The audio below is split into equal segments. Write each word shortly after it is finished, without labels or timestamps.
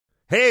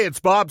Hey, it's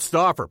Bob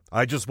Stauffer.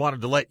 I just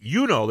wanted to let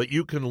you know that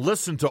you can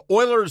listen to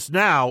Oilers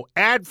Now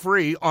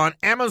ad-free on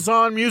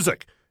Amazon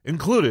Music,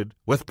 included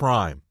with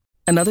Prime.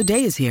 Another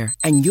day is here,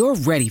 and you're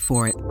ready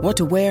for it. What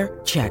to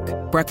wear? Check.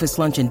 Breakfast,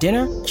 lunch, and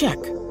dinner? Check.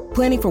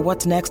 Planning for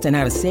what's next and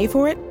how to save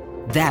for it?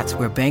 That's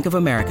where Bank of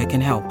America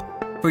can help.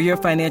 For your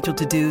financial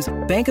to-dos,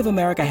 Bank of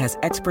America has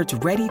experts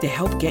ready to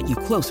help get you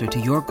closer to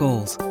your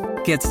goals.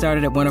 Get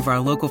started at one of our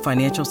local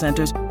financial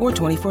centers or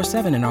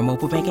 24/7 in our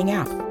mobile banking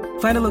app.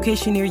 Find a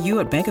location near you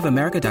at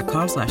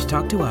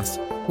bankofamerica.com/talktous.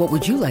 What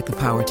would you like the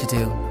power to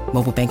do?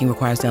 Mobile banking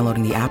requires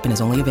downloading the app and is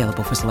only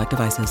available for select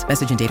devices.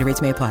 Message and data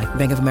rates may apply.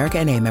 Bank of America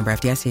N.A., member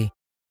FDIC.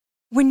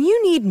 When you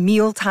need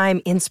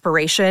mealtime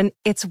inspiration,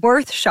 it's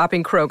worth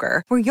shopping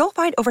Kroger, where you'll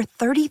find over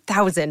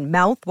 30,000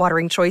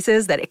 mouth-watering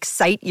choices that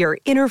excite your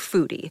inner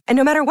foodie. And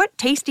no matter what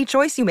tasty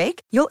choice you make,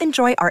 you'll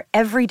enjoy our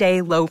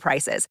everyday low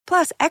prices,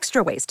 plus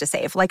extra ways to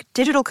save, like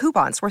digital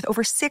coupons worth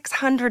over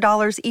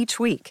 $600 each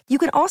week. You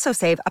can also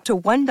save up to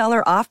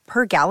 $1 off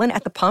per gallon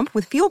at the pump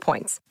with fuel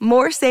points.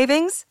 More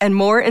savings and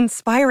more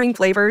inspiring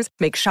flavors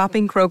make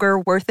shopping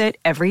Kroger worth it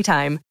every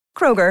time.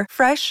 Kroger,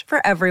 fresh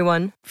for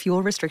everyone.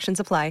 Fuel restrictions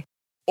apply.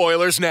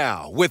 Oilers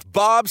Now with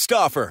Bob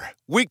Stauffer.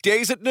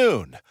 Weekdays at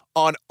noon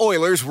on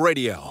Oilers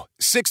Radio,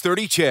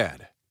 630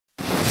 CHED.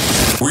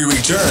 We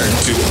return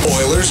to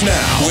Oilers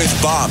Now with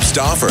Bob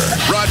Stauffer.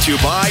 Brought to you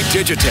by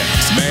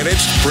Digitex.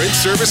 Managed print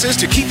services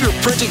to keep your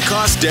printing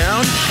costs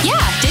down? Yeah,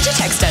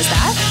 Digitex does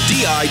that.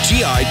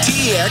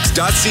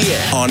 Digitex.ca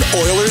on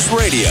Oilers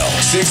Radio,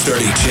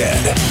 630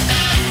 CHED.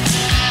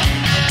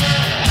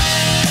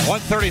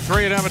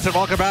 1:33 in Edmonton.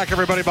 Welcome back,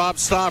 everybody. Bob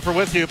Stauffer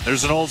with you.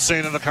 There's an old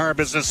saying in the car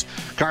business: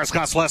 cars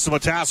cost less than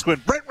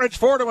Wetaskiwin. Brentridge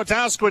Ford and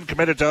Wetaskiwin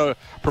committed to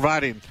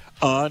providing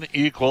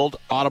unequaled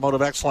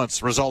automotive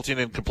excellence, resulting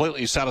in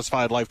completely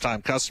satisfied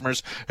lifetime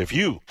customers. If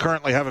you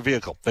currently have a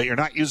vehicle that you're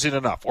not using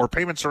enough, or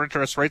payments or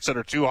interest rates that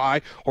are too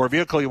high, or a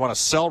vehicle you want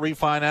to sell,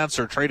 refinance,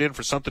 or trade in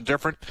for something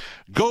different,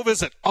 go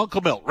visit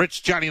Uncle Milt,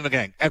 Rich, Johnny, and the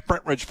gang at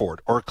Brentridge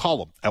Ford, or call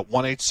them at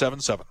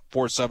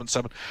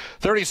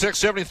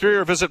 1-877-477-3673,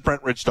 or visit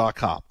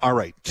BrentRidge.com. All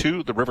right,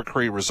 to the River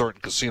Cree Resort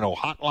and Casino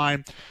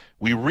hotline.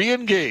 We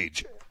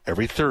re-engage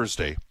every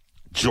Thursday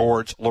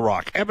George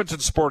Laraque,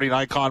 Edmonton sporting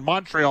icon,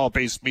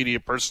 Montreal-based media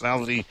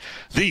personality,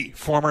 the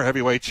former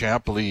heavyweight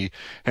champ of the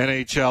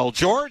NHL.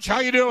 George,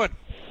 how you doing?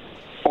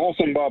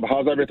 Awesome, Bob.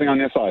 How's everything on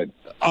your side?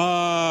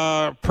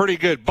 Pretty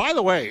good. By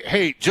the way,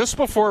 hey, just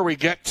before we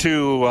get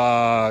to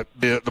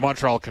the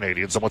Montreal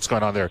Canadiens and what's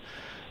going on there,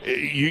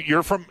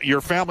 your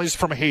family's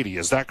from Haiti,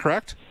 is that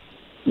correct?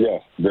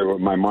 Yes,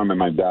 my mom and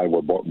my dad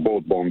were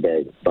both born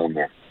there, down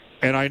there.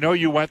 And I know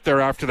you went there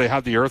after they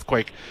had the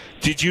earthquake.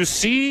 Did you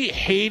see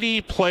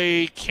Haiti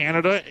play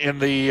Canada in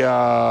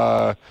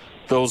the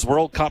those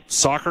World Cup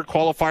soccer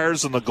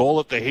qualifiers and the goal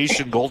that the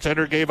Haitian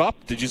goaltender gave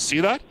up? Did you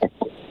see that?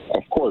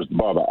 Of course,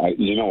 Bob.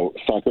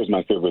 Soccer is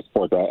my favorite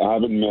sport. I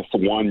haven't missed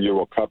one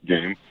Euro Cup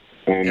game.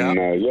 And,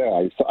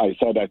 I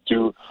saw that,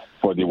 too,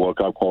 for the World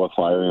Cup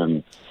qualifier.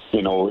 And,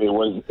 it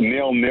was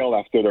 0-0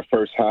 after the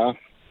first half.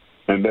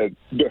 And the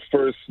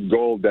first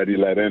goal that he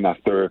let in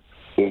after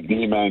his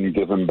D-man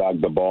gave him back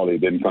the ball, he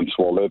didn't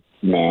control it.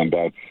 Man,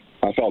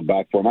 I felt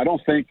bad for him. I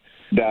don't think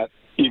that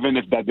even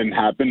if that didn't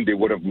happen, they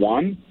would have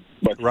won.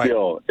 But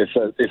still, it's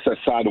a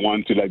sad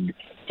one to let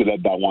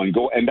that one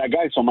go. And that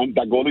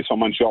goalie's from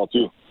Montreal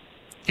too.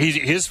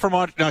 He's from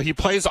now. He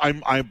plays.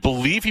 I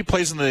believe he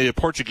plays in the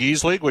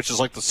Portuguese league, which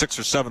is like the 6th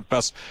or 7th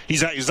best.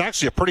 He's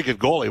actually a pretty good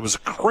goalie. It was a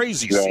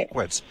crazy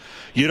sequence.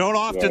 You don't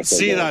often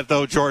see that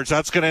though, George.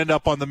 That's going to end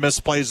up on the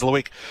missed plays of the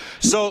week.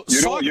 So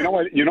you know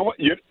what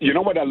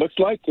that looks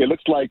like? It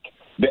looks like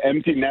the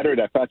empty netter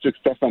that Patrick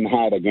Stefan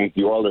had against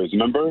the Oilers.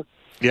 Remember?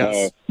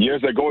 Yes.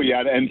 Years ago, he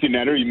had an empty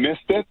netter. He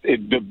missed it.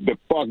 The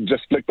puck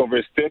just flicked over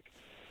his stick.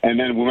 And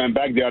then we went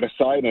back the other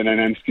side, and then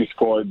Emsky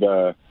scored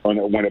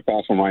when it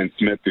passed from Ryan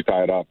Smith to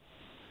tie it up.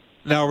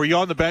 Now, were you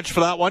on the bench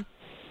for that one?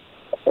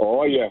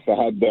 Oh, yes. I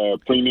had the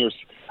premiers.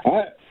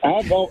 I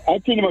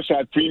pretty much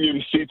had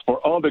premium seats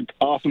for all the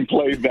awesome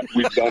plays that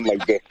we've done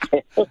like this.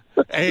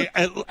 Hey,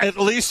 at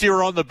least you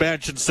were on the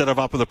bench instead of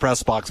up in the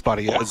press box,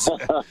 buddy. As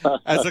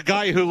a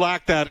guy who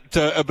lacked that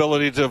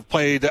ability to have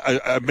played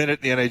a minute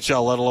in the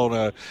NHL, let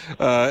alone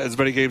as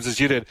many games as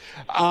you did.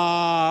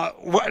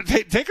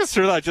 Take us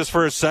through that just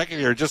for a second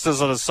here, just as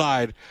an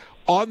aside.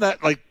 On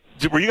that,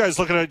 were you guys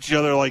looking at each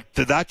other like,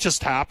 did that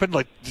just happen?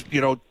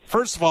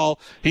 First of all,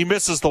 he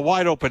misses the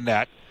wide open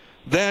net.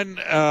 Then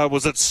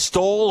was it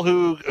Stoll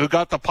who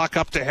got the puck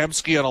up to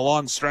Hemsky on a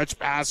long stretch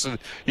pass, and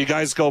you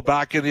guys go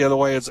back in the other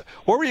way?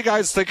 What were you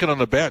guys thinking on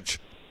the bench?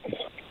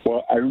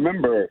 Well, I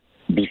remember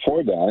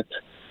before that,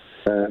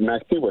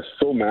 Maxey was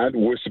so mad.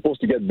 We're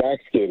supposed to get back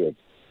skated.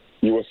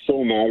 He was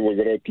so mad we're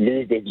going to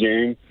lose this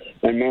game.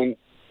 And then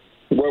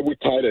where we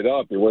tied it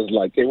up, it was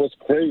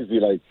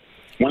crazy. Like,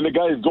 when the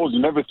guy goes, you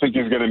never think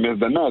he's going to miss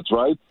the nuts,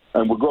 right?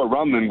 And we go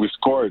around and we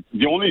scored.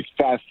 The only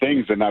fast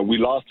things, and we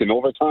lost in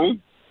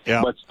overtime.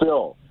 Yeah. But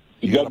still,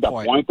 you got that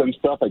point and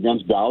stuff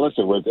against Dallas.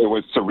 It was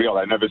surreal.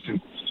 I never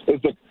seen.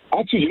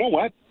 Actually, you know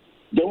what?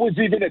 There was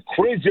even a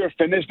crazier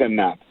finish than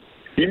that.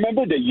 You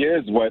remember the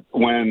years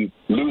when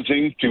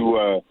losing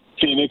to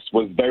Phoenix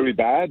was very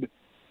bad?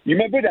 You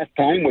remember that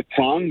time with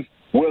France?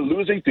 We're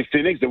losing to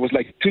Phoenix. There was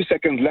like 2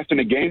 seconds left in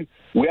the game.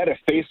 We had a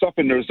face-off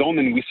in their zone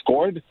and we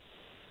scored.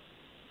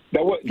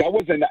 That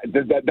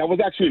was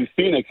actually in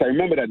Phoenix. I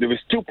remember that. There was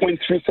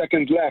 2.3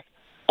 seconds left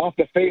off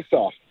the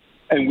face-off,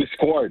 and we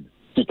scored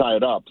to tie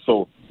it up.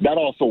 So that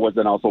also was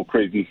an also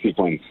crazy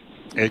sequence.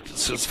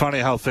 It's funny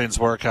how things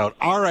work out.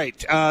 All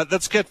right,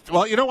 let's get.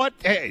 Well, you know what?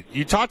 Hey,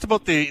 you talked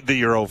about the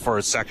Euro for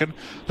a second.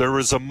 There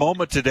was a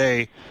moment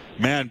today.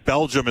 Man,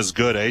 Belgium is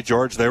good, eh,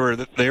 George? They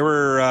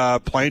were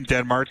playing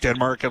Denmark.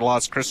 Denmark had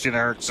lost Christian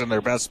Eriksen,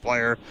 their best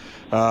player,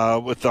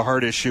 with the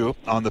heart issue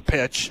on the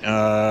pitch. They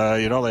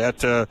had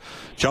to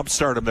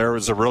jumpstart him there. It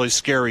was a really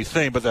scary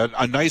thing, but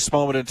a nice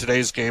moment in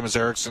today's game as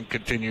Eriksen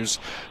continues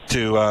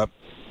to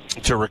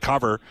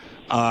recover.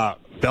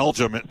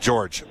 Belgium,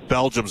 George.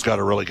 Belgium's got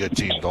a really good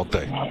team, don't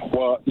they?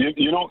 Well,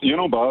 you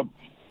know, Bob,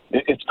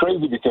 it's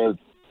crazy because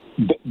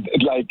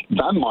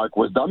Denmark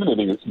was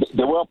dominating.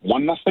 They were up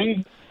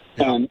 1-0,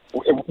 and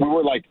we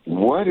were like,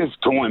 "What is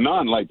going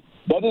on?" Like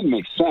that didn't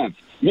make sense.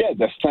 Yeah,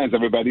 the fans,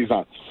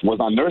 was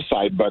on their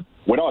side, but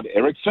without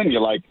Eriksen,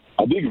 you're like,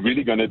 "Are they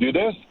really going to do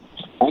this?"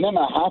 And then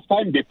at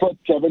halftime, they put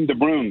Kevin De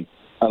Bruyne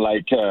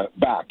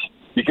back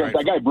because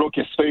that guy broke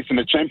his face in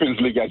the Champions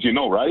League, as you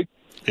know, right?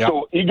 Yep.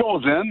 So he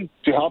goes in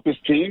to help his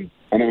team,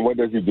 and then what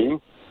does he do?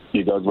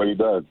 He does what he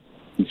does.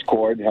 He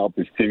scored, helped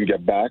his team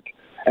get back.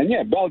 And,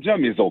 yeah,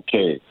 Belgium is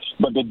okay,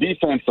 but the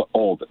defense are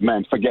old.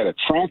 Man, forget it.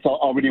 France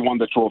already won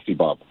the trophy,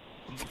 Bob.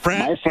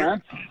 My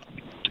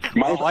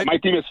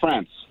team is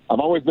France. I've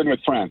always been with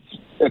France.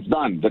 It's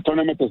done. The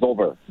tournament is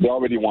over. They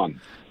already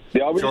won.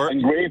 They already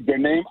engraved their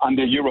name on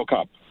the Euro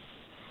Cup.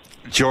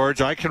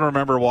 George, I can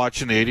remember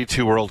watching the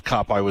 82 World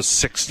Cup. I was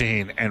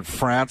 16, and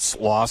France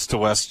lost to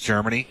West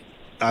Germany.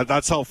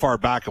 That's how far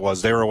back it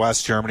was. They were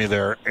West Germany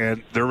there,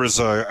 and there was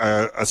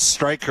a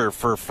striker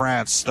for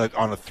France that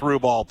on a through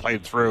ball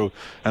played through,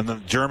 and the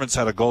Germans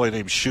had a goalie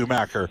named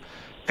Schumacher,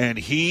 and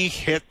he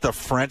hit the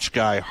French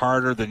guy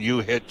harder than you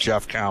hit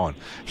Jeff Cowan.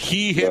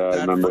 He hit I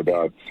remember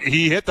that.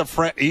 He hit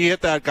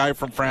that guy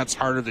from France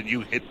harder than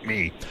you hit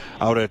me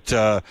out at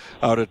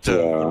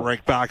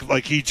right back.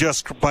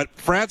 But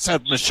France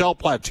had Michel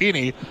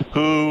Platini,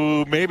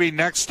 who maybe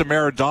next to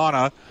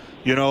Maradona.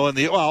 In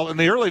the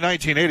early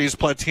 1980s,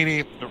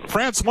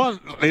 France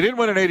won. They didn't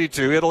win in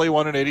 82. Italy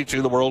won in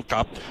 82, the World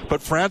Cup.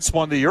 But France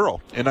won the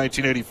Euro in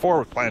 1984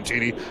 with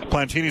Platini.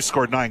 Platini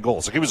scored 9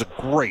 goals. He was a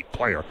great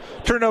player.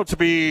 Turned out to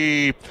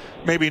be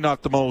maybe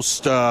not the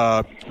most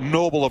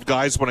noble of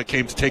guys when it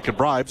came to taking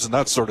bribes and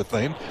that sort of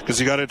thing, because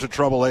he got into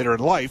trouble later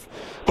in life.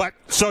 But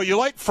so you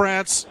like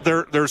France.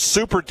 They're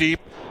super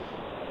deep.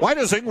 Why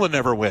does England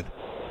never win?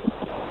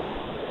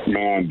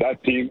 Man,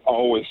 that team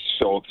always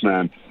chokes,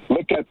 man.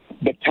 Look at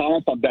the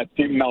talent of that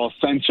team now.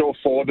 Sancho,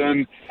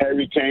 Foden,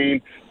 Harry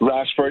Kane,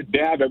 Rashford. They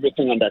have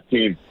everything on that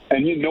team.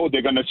 And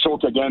they're going to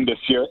choke again this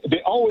year.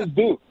 They always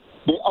do.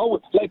 They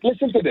always,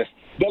 listen to this.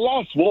 The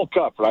last World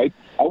Cup, right?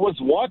 I was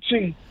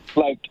watching,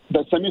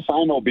 the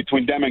semifinal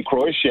between them and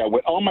Croatia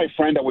with all my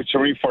friends that were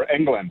cheering for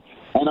England.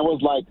 And I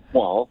was like,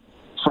 well,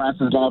 France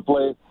is going to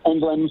play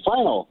England in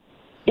final.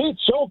 They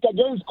choked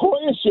against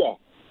Croatia.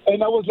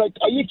 And I was like,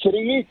 are you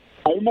kidding me?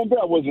 I remember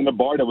I was in a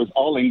bar that was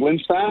all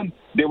England fan.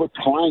 They were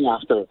crying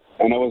after.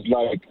 And I was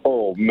like,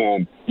 oh,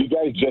 man, you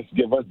guys just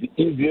give us the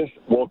easiest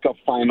World Cup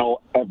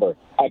final ever.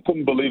 I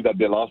couldn't believe that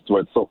they lost to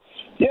it. So,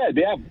 yeah,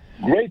 they have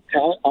great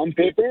talent on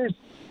papers.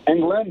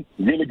 England,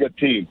 really good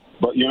team.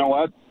 But you know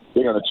what?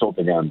 They're going to choke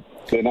again.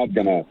 They're not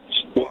going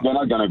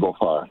to go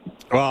far.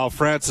 Well,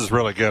 France is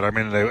really good. I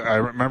mean, I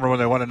remember when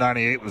they won in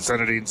 98 with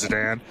Zinedine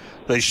Zidane.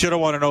 They should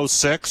have won in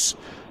 06.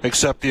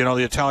 Except, the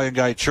Italian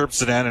guy chirped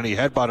Zidane and he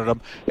headbutted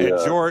him. Yeah.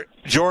 And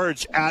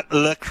George, at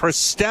Le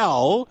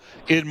Cristal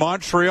in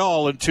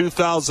Montreal in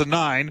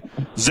 2009,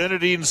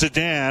 Zinedine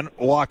Zidane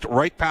walked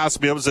right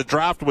past me. The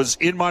draft was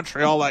in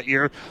Montreal that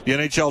year, the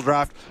NHL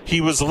draft.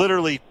 He was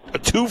literally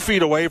 2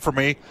 feet away from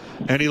me,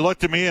 and he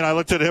looked at me, and I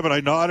looked at him, and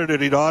I nodded,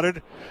 and he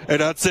nodded, and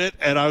that's it.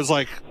 And I was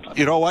like,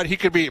 you know what? He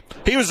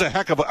was a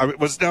heck of a...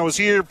 Was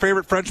he your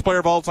favorite French player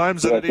of all time,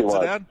 Zinedine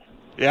Zidane?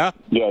 Yeah?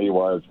 Yeah, he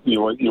was. He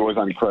was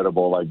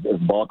incredible. His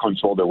ball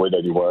control, the way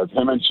that he was.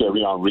 Him and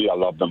Thierry Henry, I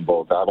love them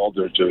both. I have all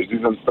their jerseys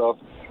and stuff.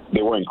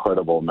 They were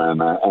incredible,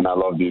 man. And I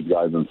love these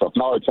guys and stuff.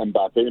 Now it's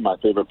Mbappe, my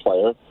favorite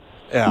player.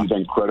 Yeah. He's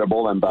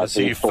incredible.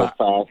 Mbappe is so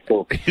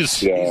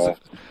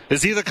fast.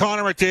 Is he the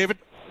Connor McDavid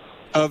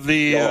of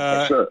the...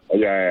 for sure.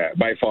 Yeah,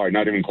 by far.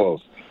 Not even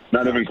close.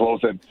 Not even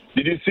close. And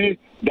did you see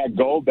that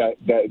goal that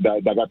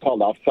got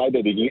called offside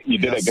that he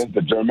did against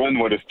the German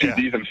with his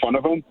TDs in front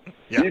of him?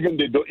 Yeah.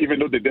 Even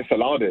though they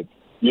disallowed it,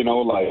 we're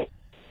going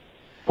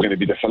to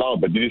be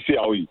disallowed. But did you see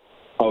how he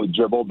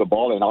dribbled the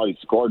ball and how he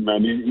scored,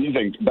 man?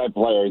 That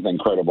player is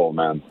incredible,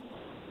 man.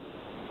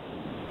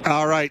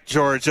 All right,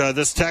 George,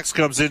 this text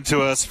comes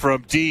into us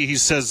from D. He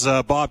says,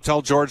 Bob,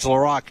 tell George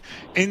Larocque,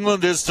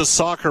 England is to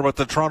soccer what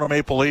the Toronto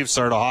Maple Leafs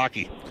are to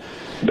hockey.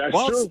 That's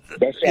true.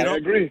 I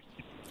agree.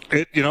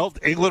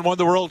 England won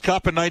the World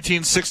Cup in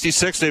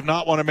 1966. They've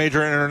not won a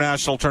major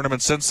international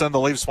tournament since then. The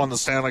Leafs won the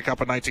Stanley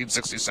Cup in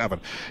 1967.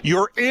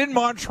 You're in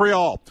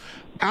Montreal.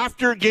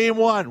 After game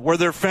one, were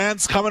there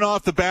fans coming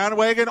off the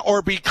bandwagon,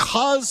 or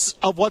because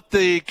of what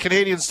the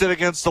Canadians did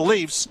against the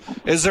Leafs,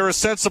 is there a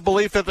sense of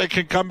belief that they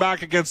can come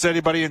back against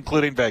anybody,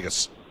 including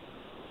Vegas?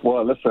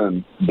 Well,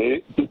 listen,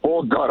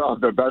 people got off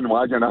the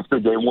bandwagon after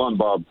game one,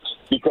 Bob,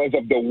 because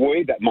of the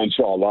way that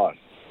Montreal lost.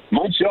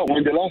 Montreal,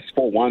 when they lost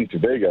 4-1 to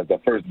Vegas, the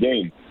first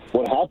game,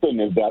 what happened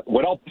is that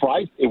without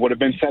Price, it would have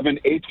been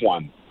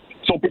 7-8-1.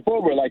 So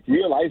people were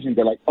realizing,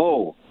 they're like,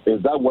 oh,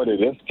 is that what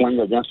it is, playing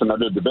against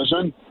another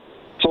division?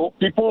 So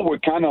people were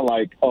kind of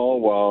like, oh,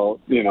 well,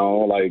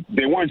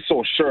 they weren't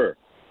so sure,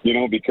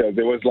 because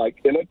it was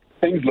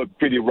things looked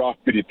pretty rough,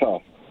 pretty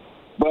tough.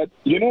 But,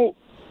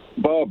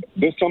 Bob,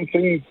 there's some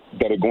things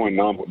that are going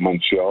on with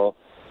Montreal.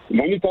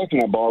 When you're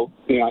talking about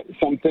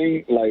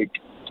something like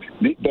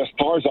the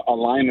stars are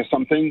aligned or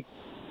something,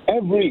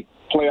 every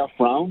playoff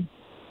round,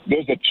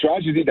 there's a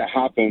tragedy that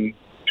happened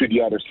to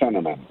the other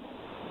centerman.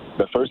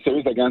 The first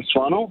series against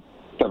Toronto,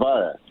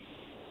 Tavares,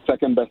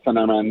 second best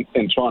centerman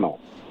in Toronto.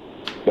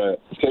 The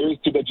series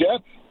to the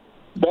Jets,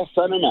 best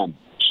centerman,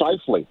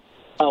 Scheifele,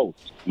 out.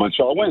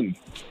 Montreal wins.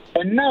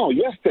 And now,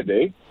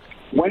 yesterday,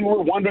 when we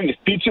were wondering if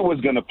Petrie was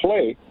going to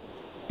play,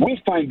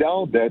 we find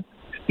out that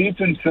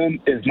Stephenson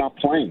is not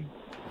playing.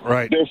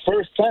 Right. Their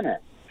first center.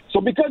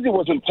 So because he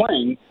wasn't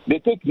playing, they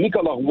take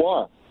Nicolas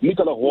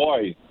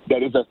Roy,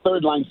 that is a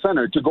third-line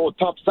center, to go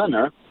top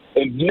center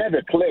and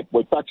never click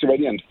with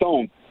Pacioretty and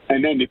Stone,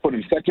 and then they put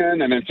him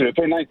second, and then to the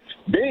third line.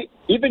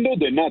 Even though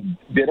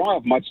they don't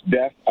have much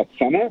depth at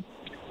center,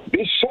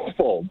 they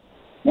shuffled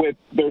with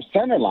their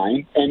center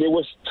line, and it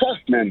was tough,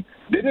 man.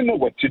 They didn't know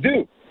what to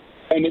do,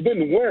 and it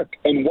didn't work.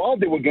 And while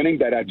they were getting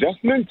that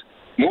adjustment,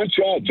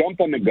 Montreal jumped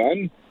on the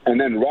gun, and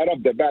then right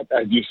off the bat,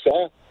 as you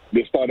saw,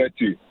 they started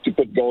to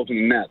put goals in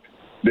the net.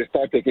 They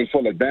started taking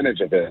full advantage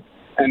of it.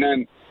 And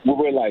then we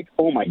were like,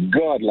 oh, my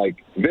God,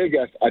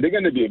 Vegas, are they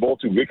going to be able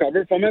to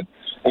recover from it?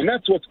 And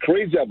that's what's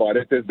crazy about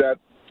it, is that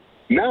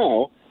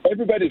now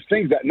everybody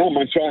thinks that now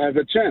Montreal has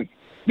a chance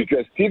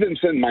because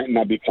Stephenson might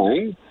not be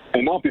playing.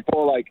 And now people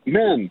are like,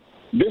 man,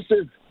 this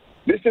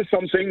is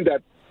something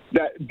that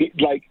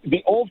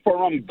the old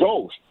forum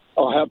ghosts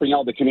are helping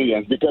out the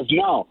Canadians, because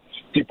now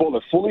people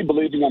are fully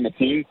believing on the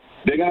team.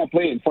 They're going to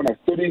play in front of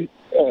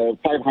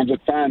 3,500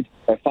 fans,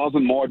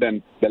 1,000 more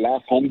than the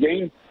last home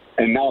game.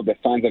 And now the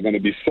fans are going to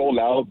be so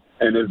loud,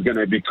 and it's going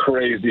to be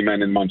crazy,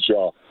 man, in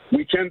Montreal.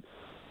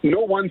 No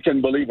one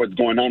can believe what's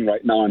going on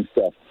right now and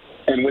stuff.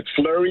 And with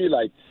Fleury,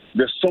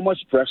 there's so much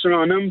pressure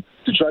on him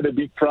to try to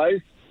beat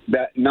Price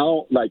that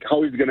now,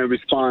 how he's going to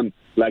respond,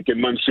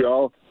 in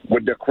Montreal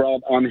with the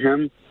crowd on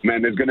him,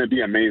 man, it's going to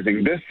be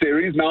amazing. This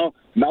series now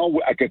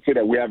I could say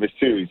that we have a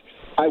series.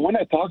 When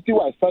I talked to you,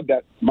 I thought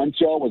that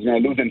Montreal was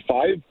going to lose in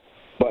 5,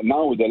 but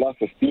now with the loss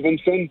of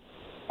Stephenson,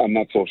 I'm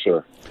not so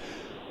sure.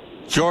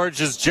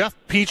 George, is Jeff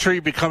Petrie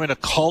becoming a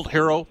cult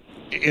hero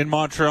in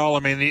Montreal? I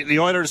mean, the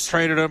Oilers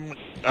traded him.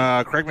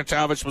 Craig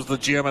McTavish was the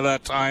GM at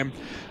that time.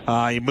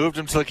 He moved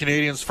him to the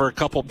Canadians for a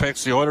couple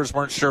picks. The Oilers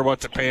weren't sure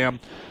what to pay him.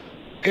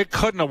 It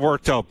couldn't have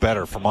worked out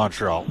better for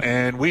Montreal.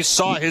 And we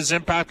saw his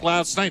impact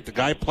last night. The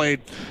guy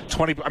played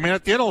 20. I mean,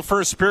 at the end of the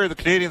first period, the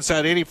Canadians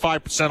had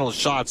 85% of the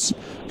shots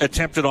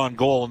attempted on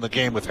goal in the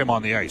game with him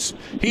on the ice.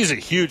 He's a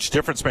huge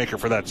difference maker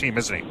for that team,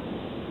 isn't he?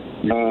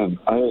 Man,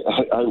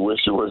 I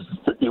wish he was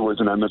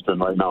in Edmonton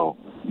right now.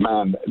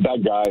 Man,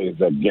 that guy is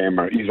a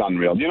gamer. He's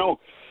unreal.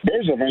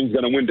 Bergevin's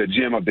going to win the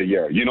GM of the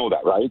year. You know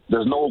that, right?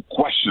 There's no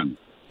question.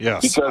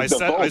 Yes. Because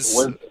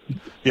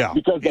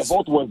the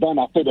vote was done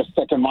after the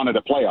second round of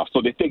the playoffs,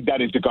 so they take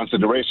that into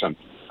consideration.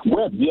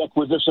 With the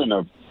acquisition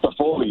of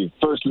Toffoli,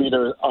 first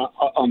leader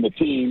on the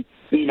team,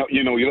 you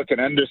look at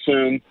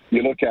Anderson,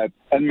 you look at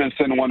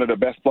Edmondson, one of the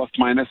best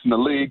plus-minus in the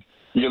league.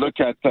 You look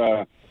at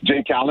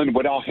Jake Allen.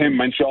 Without him,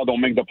 Montreal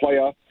don't make the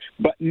playoffs.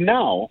 But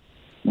now,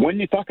 when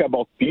you talk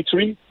about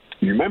Petrie,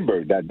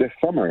 remember that this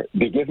summer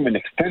they gave him an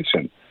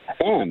extension,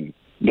 and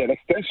that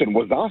extension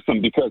was awesome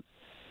because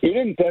he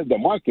didn't test the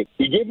market.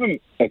 He gave him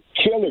a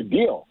killer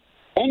deal.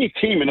 Any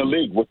team in the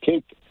league would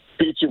take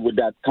Petrie with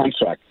that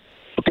contract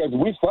because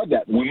we thought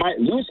that we might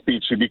lose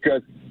Petrie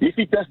because if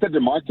he tested the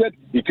market,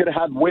 he could have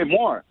had way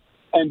more.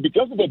 And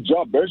because of the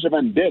job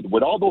Bergevin did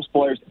with all those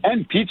players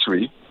and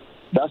Petrie,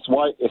 that's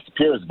why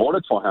Spears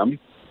voted for him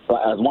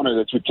as one of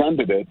the 2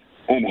 candidates.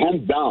 And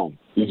hands down,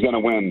 he's going to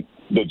win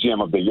the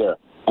GM of the year.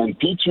 And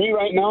Petrie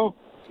right now,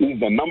 he's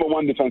the number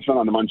 1 defenseman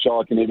on the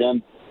Montreal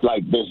Canadiens.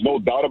 There's no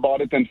doubt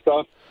about it and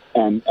stuff.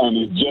 And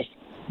he's just,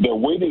 the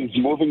way that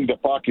he's moving the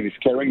puck and he's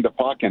carrying the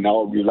puck and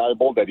how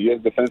reliable that he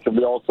is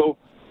defensively also,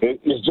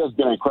 it's just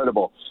been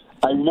incredible.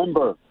 I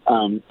remember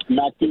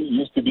Mackey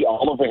used to be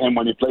all over him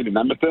when he played in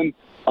Edmonton.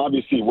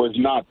 Obviously, he was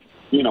not,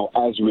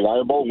 as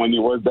reliable when he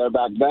was there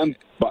back then.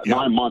 But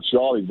now in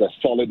Montreal, he's a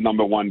solid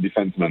number 1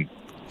 defenseman.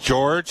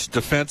 George,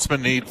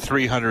 defensemen need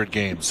 300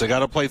 games. They got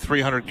to play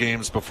 300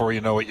 games before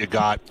you know what you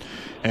got.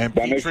 And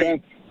that makes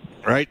sense.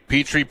 right?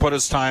 Petrie put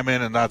his time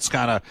in, and that's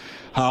kind of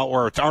how it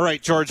worked. All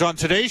right, George, on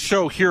today's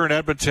show here in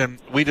Edmonton,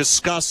 we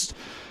discussed,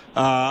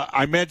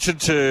 I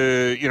mentioned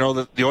the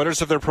Oilers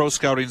have their pro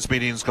scouting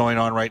meetings going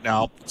on right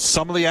now.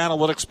 Some of the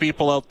analytics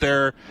people out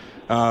there,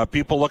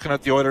 people looking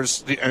at the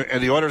Oilers,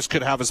 and the Oilers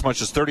could have as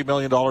much as $30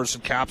 million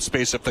in cap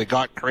space if they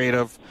got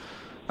creative.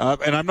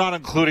 And I'm not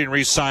including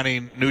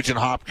re-signing Nugent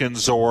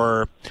Hopkins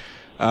or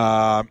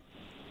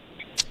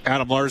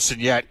Adam Larsson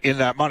yet in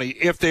that money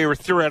if they were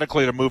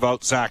theoretically to move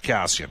out Zach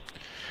Kassian.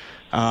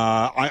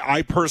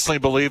 I personally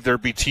believe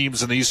there'd be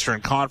teams in the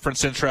Eastern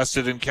Conference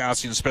interested in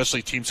Kassian,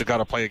 especially teams that got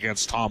to play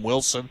against Tom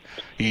Wilson.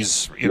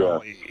 He's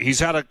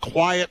had a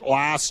quiet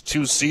last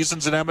 2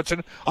 seasons in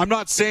Edmonton. I'm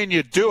not saying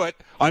you do it.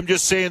 I'm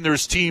just saying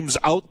there's teams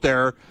out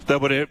there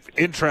that would have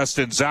interest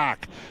in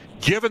Zach.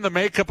 Given the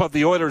makeup of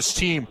the Oilers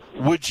team,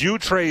 would you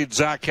trade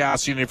Zach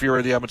Kassian if you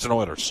were the Edmonton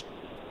Oilers?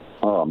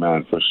 Oh,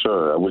 man, for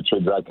sure. I would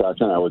trade Zach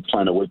Kassian. I would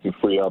find a way to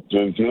free up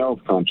James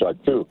Neal's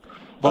contract, too.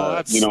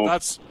 Well,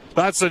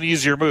 that's an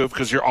easier move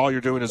because all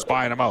you're doing is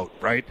buying him out,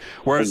 right?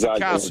 Whereas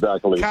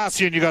exactly.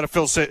 Kassian, you got to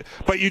fill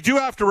but you do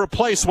have to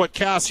replace what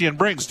Kassian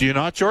brings, do you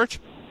not, George?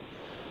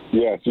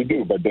 Yes, you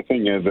do. But the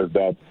thing is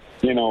that,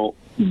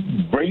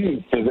 bringing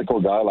a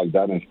physical guy like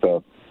that and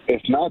stuff,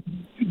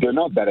 they're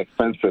not that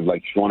expensive.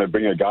 Like, if you want to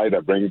bring a guy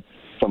that brings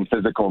some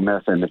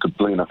physicalness and they could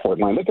play in a fourth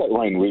line, look at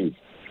Ryan Reeves.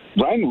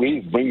 Ryan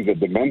Reeves brings a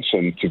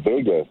dimension to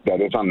Vegas that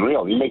is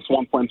unreal. He makes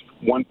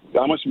 1.1.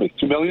 How much he makes?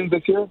 $2 million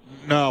this year?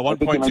 No,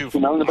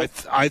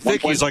 1.2. I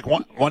think he's like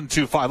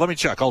 1.25. Let me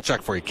check. I'll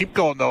check for you. Keep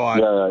going though.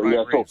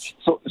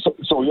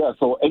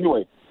 So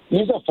anyway,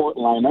 he's a fourth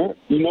liner.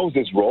 He knows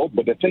his role,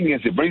 but the thing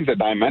is, he brings a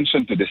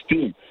dimension to this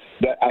team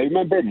that I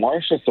remember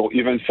Marchessault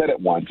even said it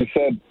once. He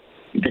said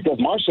because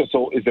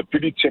Marchessault is a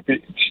pretty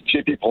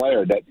chippy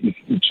player that he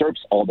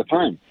chirps all the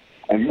time.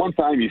 And one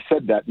time he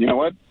said that, you know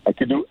what, I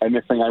could do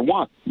anything I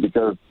want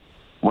because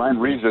Ryan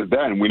Reeves is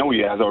there and we know he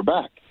has our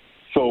back.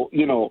 So,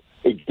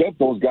 it gets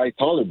those guys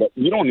taller, but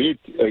you don't need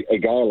a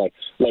guy like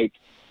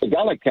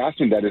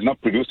Kassian that is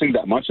not producing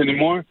that much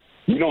anymore.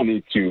 You don't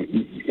need to.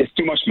 It's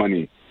too much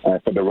money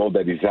for the role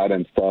that he's had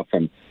and stuff.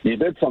 And he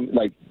did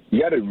he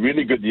had a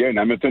really good year in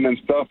Edmonton and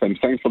stuff, and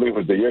thankfully it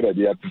was the year that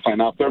he had to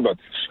sign after. But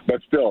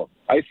still,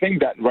 I think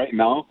that right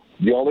now,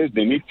 the Oilers,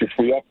 they need to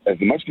free up as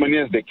much money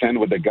as they can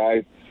with the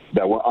guys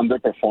that were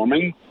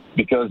underperforming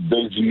because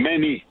there's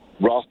many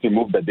roster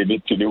moves that they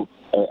need to do,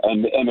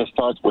 and it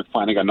starts with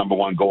finding a number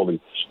one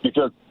goalie.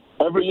 Because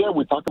every year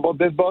we talk about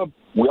this, Bob,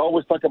 we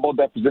always talk about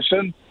that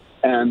position,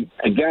 and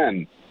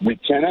again, we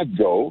cannot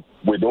go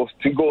with those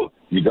 2 goals.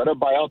 You got to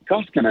buy out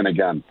Koskinen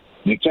again.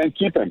 You can't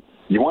keep him.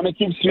 You want to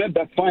keep Smith,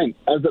 that's fine.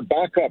 As a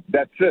backup,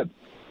 that's it.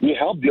 We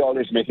helped the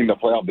Oilers making the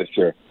playoff this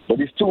year, but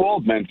he's too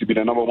old, man, to be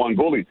the number one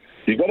goalie.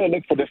 You got to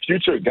look for the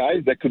future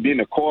guys that could be in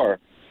the core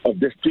of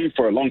this team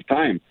for a long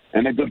time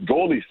and a good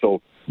goalie.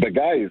 So the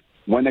guys,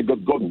 when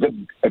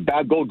a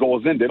bad goal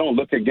goes in, they don't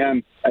look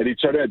again at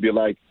each other and be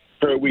like,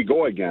 here we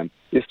go again.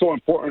 It's so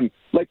important.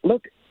 Like,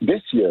 look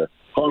this year,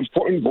 how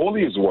important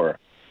goalies were.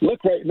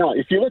 Look right now,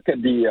 if you look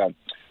at the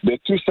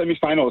 2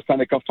 semifinals,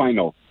 Stanley Cup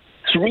final,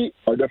 3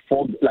 of the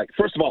 4,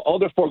 first of all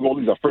the 4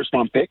 goalies are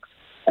first-round picks,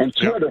 and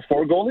 2 of the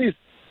 4 goalies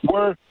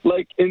were,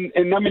 in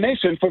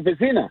nomination for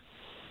Vezina.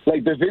 The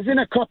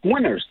Vezina Cup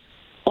winners,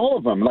 all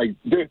of them,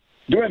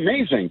 they're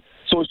amazing.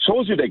 So it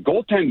shows you that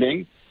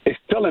goaltending is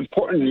still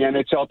important in the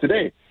NHL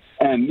today.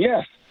 And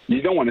yes,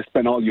 you don't want to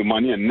spend all your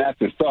money on nets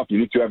and stuff. You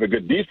need to have a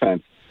good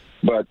defense.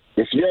 But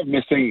if you have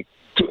missing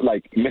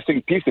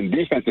piece in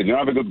defense and you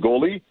don't have a good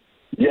goalie,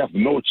 you have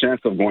no chance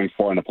of going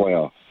far in the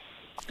playoff.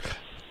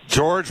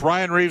 George,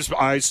 Ryan Reeves,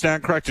 I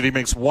stand corrected. He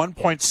makes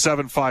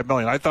 $1.75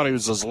 million. I thought he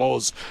was as low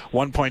as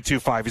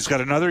 $1.25. He's got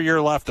another year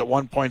left at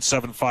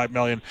 $1.75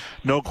 million.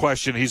 No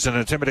question, he's an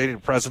intimidating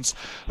presence.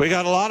 We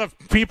got a lot of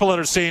people that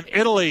are saying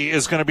Italy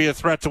is going to be a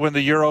threat to win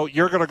the Euro.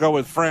 You're going to go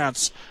with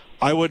France.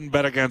 I wouldn't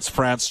bet against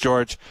France,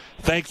 George.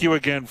 Thank you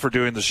again for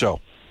doing the show.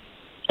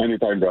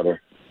 Anytime,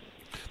 brother.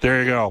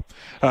 There you go.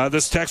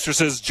 This texter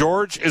says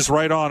George is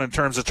right on in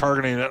terms of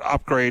targeting an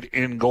upgrade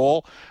in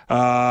goal.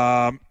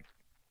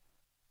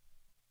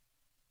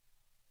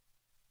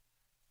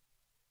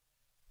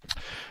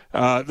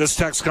 This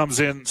text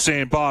comes in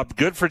saying, Bob,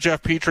 good for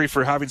Jeff Petrie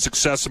for having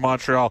success in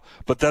Montreal,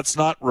 but that's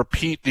not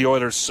repeat the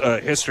Oilers'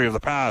 history of the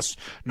past.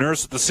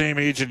 Nurse at the same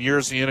age and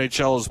years in the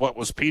NHL as what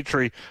was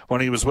Petrie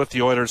when he was with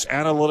the Oilers,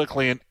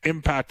 analytically and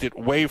impacted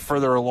way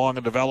further along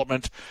in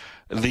development.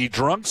 The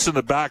drunks in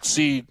the back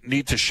seat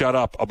need to shut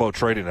up about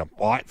trading him.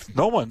 Well,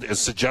 no one is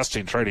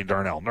suggesting trading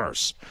Darnell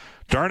Nurse.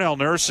 Darnell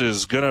Nurse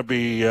is going to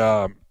be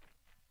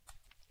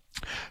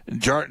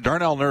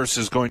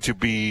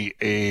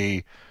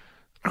a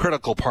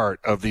critical part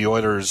of the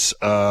Oilers'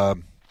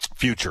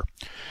 future.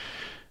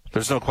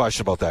 There's no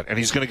question about that. And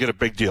he's going to get a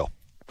big deal.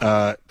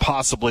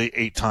 possibly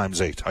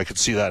 8x8. I could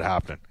see that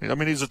happening. I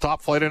mean, he's a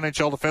top flight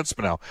NHL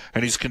defenseman now,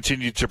 and he's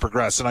continued to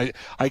progress. And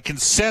I can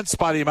sense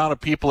by the amount of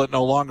people that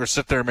no longer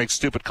sit there and make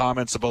stupid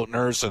comments about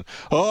Nurse and,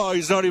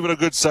 he's not even a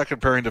good second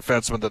pairing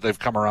defenseman, that they've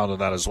come around on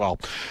that as well.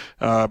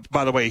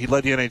 By the way, he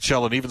led the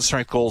NHL in even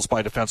strength goals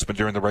by defenseman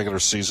during the regular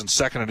season,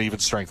 second in even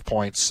strength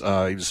points. He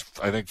was,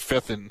 I think,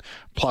 fifth in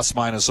plus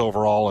minus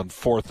overall and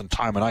fourth in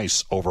time and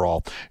ice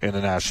overall in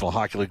the National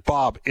Hockey League.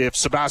 Bob, if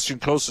Sebastian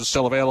Cossa is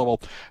still available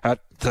at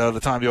the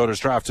time the Oilers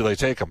draft, do they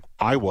take him?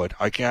 I would.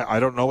 I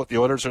don't know what the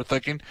Oilers are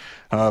thinking,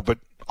 but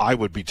I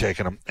would be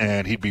taking him,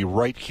 and he'd be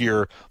right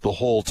here the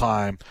whole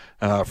time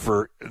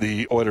for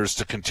the Oilers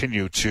to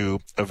continue to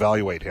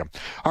evaluate him.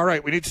 All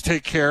right, we need to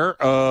take care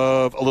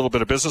of a little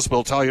bit of business.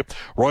 We'll tell you,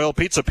 Royal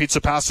Pizza,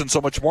 Pizza Pasta, and so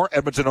much more.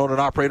 Edmonton owned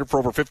and operated for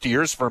over 50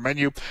 years. For a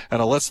menu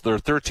and a list of their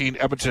 13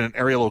 Edmonton and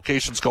area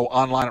locations, go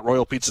online at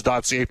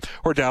royalpizza.ca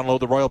or download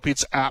the Royal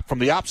Pizza app from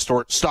the App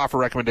Store. Stauffer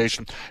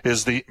recommendation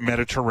is the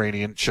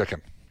Mediterranean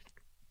chicken.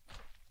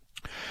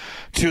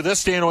 To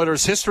This Day in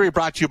Oilers History,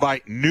 brought to you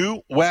by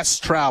New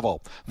West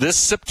Travel. This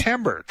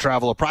September,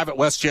 travel a private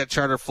WestJet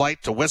charter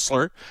flight to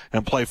Whistler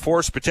and play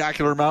 4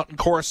 spectacular mountain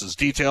courses.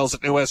 Details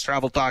at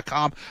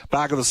newwesttravel.com.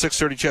 Back of the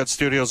 630 CHED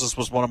Studios. This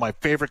was one of my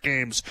favorite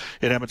games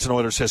in Edmonton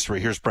Oilers history.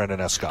 Here's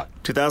Brendan Escott.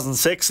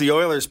 2006, the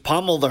Oilers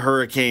pummeled the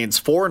Hurricanes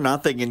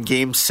 4-0 in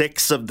Game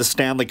 6 of the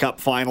Stanley Cup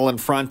Final in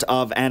front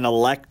of an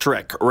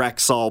electric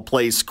Rexall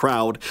Place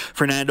crowd.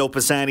 Fernando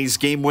Pisani's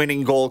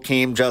game-winning goal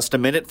came just a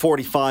minute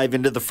 45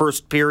 into the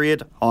first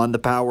period on the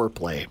power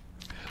play.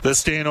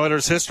 This Day in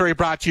Oilers History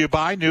brought to you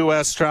by New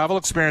West Travel.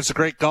 Experience a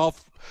great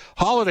golf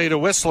holiday to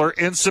Whistler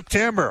in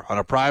September on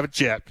a private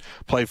jet.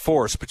 Play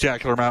 4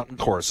 spectacular mountain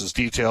courses.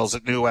 Details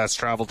at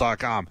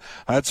newwesttravel.com.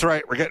 That's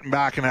right. We're getting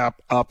back and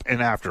up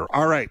and after.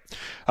 All right.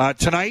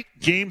 Tonight,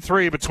 Game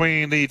 3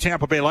 between the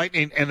Tampa Bay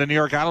Lightning and the New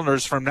York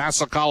Islanders from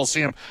Nassau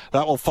Coliseum.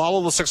 That will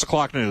follow the 6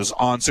 o'clock news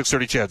on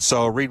 630 CHED.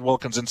 So Reed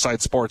Wilkins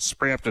Inside Sports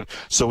preempted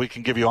so we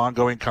can give you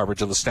ongoing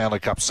coverage of the Stanley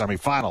Cup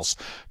semifinals.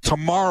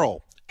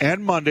 Tomorrow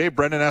and Monday,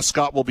 Brendan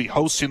Escott will be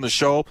hosting the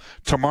show.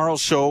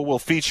 Tomorrow's show will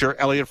feature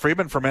Elliot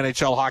Friedman from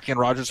NHL Hockey and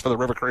Rogers for the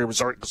River Cree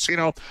Resort and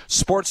Casino,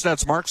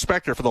 Sportsnet's Mark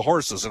Spector for the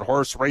horses and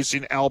horse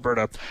racing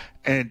Alberta,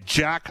 and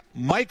Jack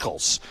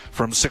Michaels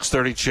from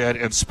 630 CHED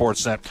and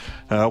Sportsnet,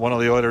 one of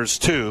the Oilers'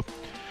 2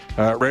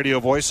 radio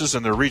voices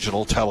and their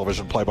regional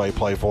television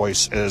play-by-play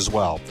voice as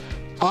well.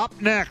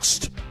 Up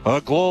next, a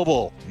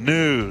global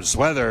news,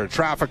 weather,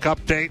 traffic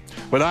update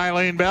with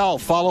Eileen Bell,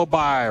 followed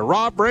by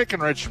Rob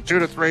Breckenridge from 2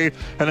 to 3,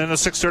 and then the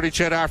 6:30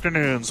 CHED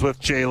afternoons with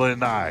Jaylen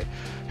Nye.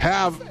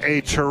 Have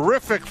a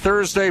terrific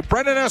Thursday.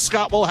 Brendan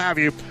Escott will have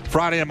you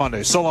Friday and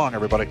Monday. So long,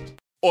 everybody.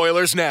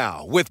 Oilers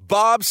Now with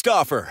Bob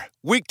Stauffer.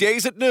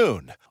 Weekdays at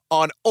noon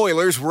on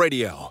Oilers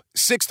Radio,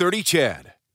 630 CHED.